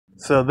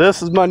So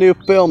this is my new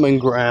filming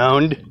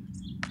ground.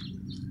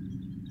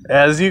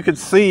 As you can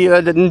see, I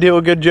didn't do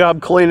a good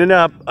job cleaning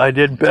up. I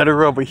did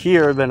better over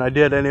here than I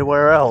did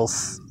anywhere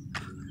else.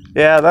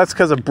 Yeah, that's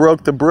because I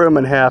broke the broom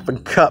in half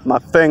and cut my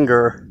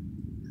finger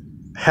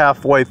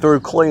halfway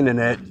through cleaning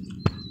it.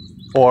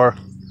 Or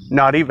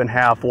not even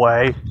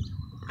halfway.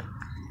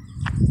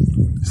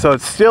 So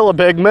it's still a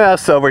big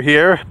mess over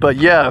here, but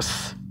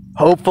yes,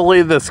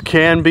 hopefully this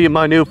can be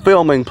my new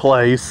filming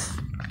place.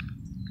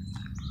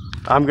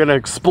 I'm gonna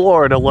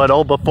explore it a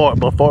little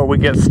before we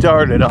get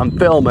started on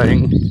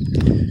filming,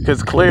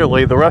 because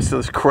clearly the rest of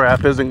this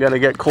crap isn't gonna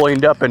get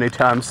cleaned up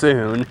anytime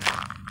soon.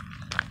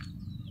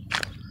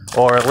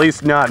 Or at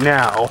least not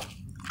now.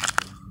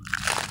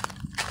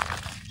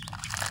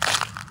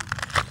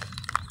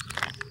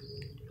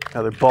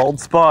 Another bald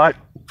spot.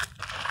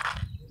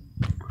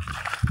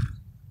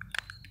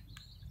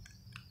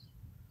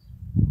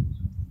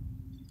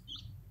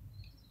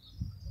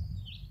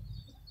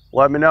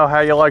 Let me know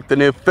how you like the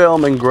new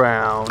filming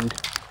ground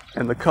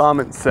in the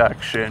comment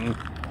section.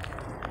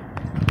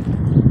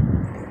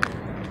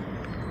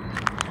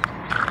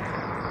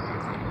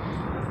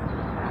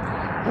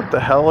 What the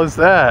hell is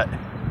that?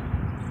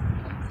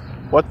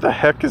 What the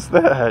heck is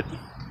that?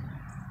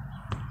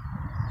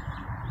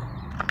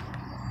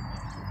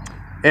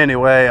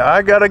 Anyway,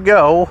 I gotta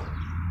go.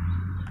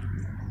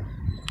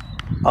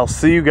 I'll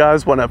see you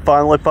guys when I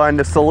finally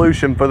find a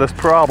solution for this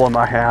problem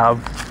I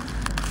have.